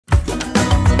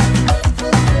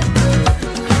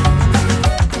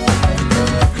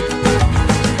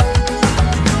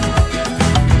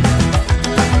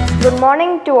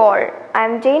morning to all. I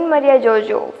am Jane Maria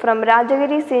Jojo from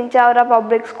Rajagiri Sinchavara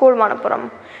Public School, Manappuram.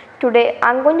 Today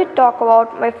I am going to talk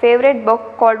about my favorite book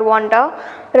called Wonder,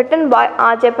 written by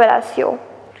R.J. Palacio.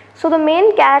 So the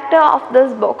main character of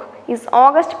this book is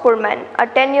August Pullman, a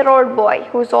 10-year-old boy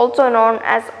who is also known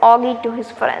as Augie to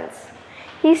his friends.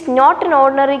 He is not an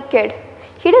ordinary kid.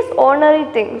 He does ordinary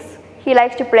things. He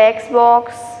likes to play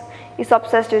Xbox, is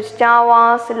obsessed with Star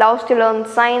Wars, loves to learn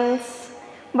science.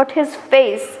 But his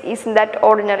face isn't that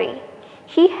ordinary.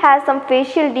 He has some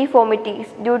facial deformities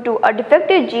due to a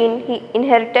defective gene he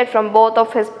inherited from both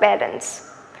of his parents.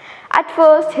 At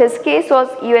first, his case was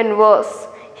even worse.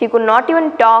 He could not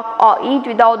even talk or eat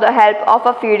without the help of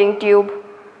a feeding tube.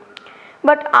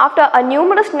 But after a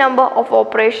numerous number of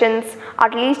operations,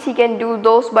 at least he can do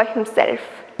those by himself.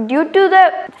 Due to the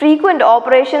frequent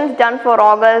operations done for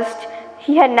August,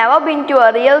 he had never been to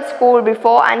a real school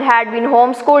before and had been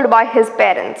homeschooled by his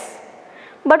parents.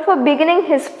 But for beginning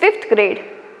his 5th grade,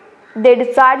 they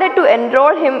decided to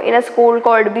enroll him in a school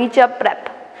called Beecher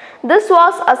Prep. This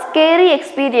was a scary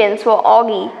experience for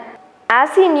Augie,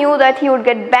 as he knew that he would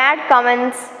get bad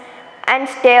comments and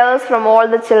stares from all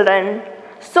the children.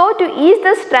 So to ease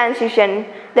this transition,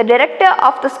 the director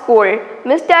of the school,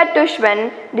 Mr.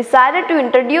 Tushman, decided to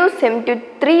introduce him to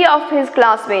 3 of his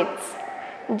classmates,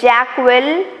 Jack,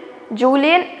 Will,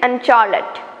 Julian and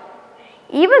Charlotte.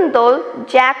 Even though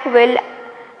Jack, Will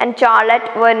and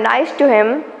Charlotte were nice to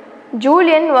him,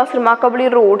 Julian was remarkably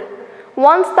rude.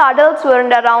 Once the adults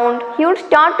weren't around, he would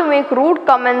start to make rude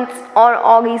comments on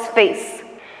Augie's face.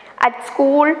 At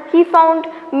school, he found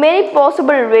many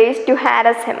possible ways to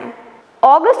harass him.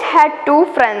 August had 2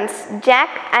 friends, Jack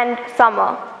and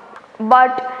Summer.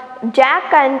 But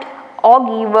Jack and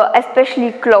Augie were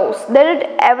especially close. They did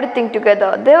everything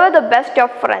together. They were the best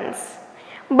of friends.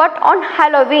 But on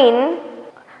Halloween,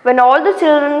 when all the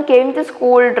children came to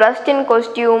school dressed in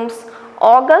costumes,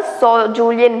 August saw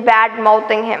Julian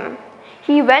bad-mouthing him.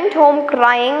 He went home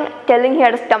crying, telling he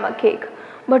had a stomachache.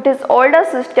 But his older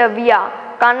sister Via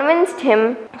convinced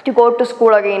him to go to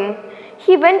school again.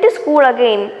 He went to school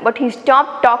again, but he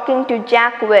stopped talking to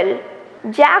Jack Will.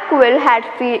 Jack Will had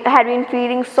been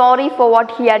feeling sorry for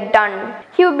what he had done.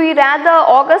 He would be rather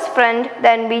August's friend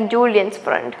than be Julian's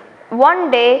friend. One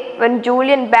day, when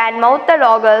Julian bad-mouthed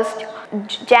August,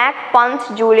 Jack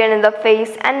punched Julian in the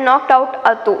face and knocked out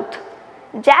a tooth.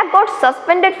 Jack got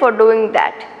suspended for doing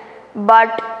that.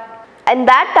 But in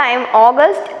that time,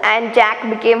 August and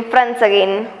Jack became friends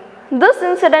again. This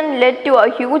incident led to a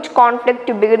huge conflict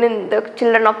to begin in the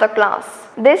children of the class.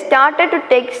 They started to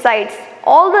take sides.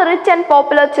 All the rich and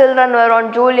popular children were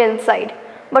on Julian's side,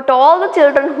 but all the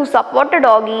children who supported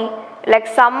Augie, like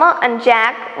Summer and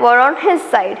Jack, were on his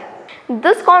side.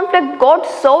 This conflict got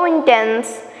so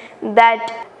intense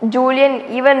that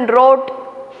Julian even wrote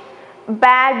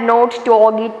bad notes to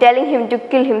Augie telling him to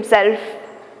kill himself.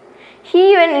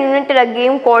 He even invented a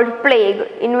game called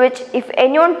Plague, in which if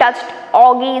anyone touched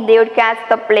Augie, they would catch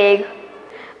the plague.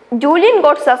 Julian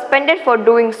got suspended for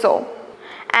doing so,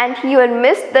 and he even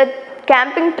missed the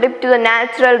camping trip to the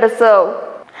natural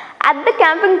reserve. At the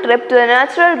camping trip to the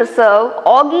natural reserve,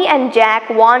 Augie and Jack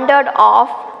wandered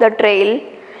off the trail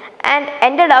and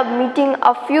ended up meeting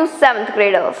a few 7th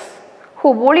graders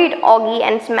who bullied Augie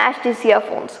and smashed his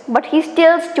earphones, but he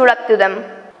still stood up to them.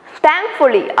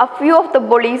 Thankfully, a few of the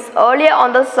bullies earlier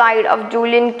on the side of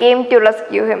Julian came to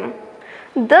rescue him.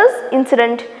 This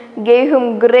incident gave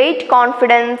him great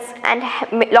confidence and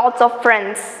lots of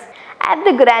friends. At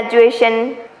the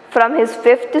graduation from his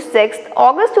 5th to 6th,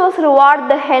 August was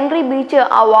rewarded the Henry Beecher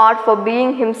Award for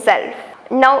being himself.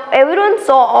 Now everyone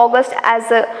saw August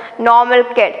as a normal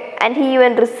kid, and he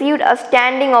even received a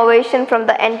standing ovation from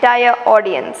the entire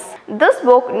audience. This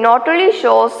book not only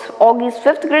shows Augie's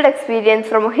 5th grade experience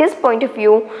from his point of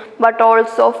view, but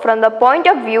also from the point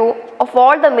of view of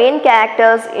all the main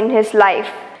characters in his life,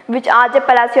 which R.J.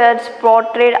 Palacio has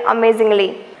portrayed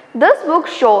amazingly. This book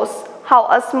shows how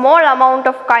a small amount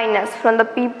of kindness from the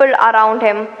people around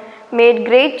him made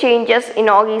great changes in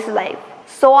Augie's life.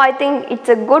 So I think it's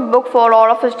a good book for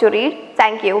all of us to read.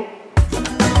 Thank you.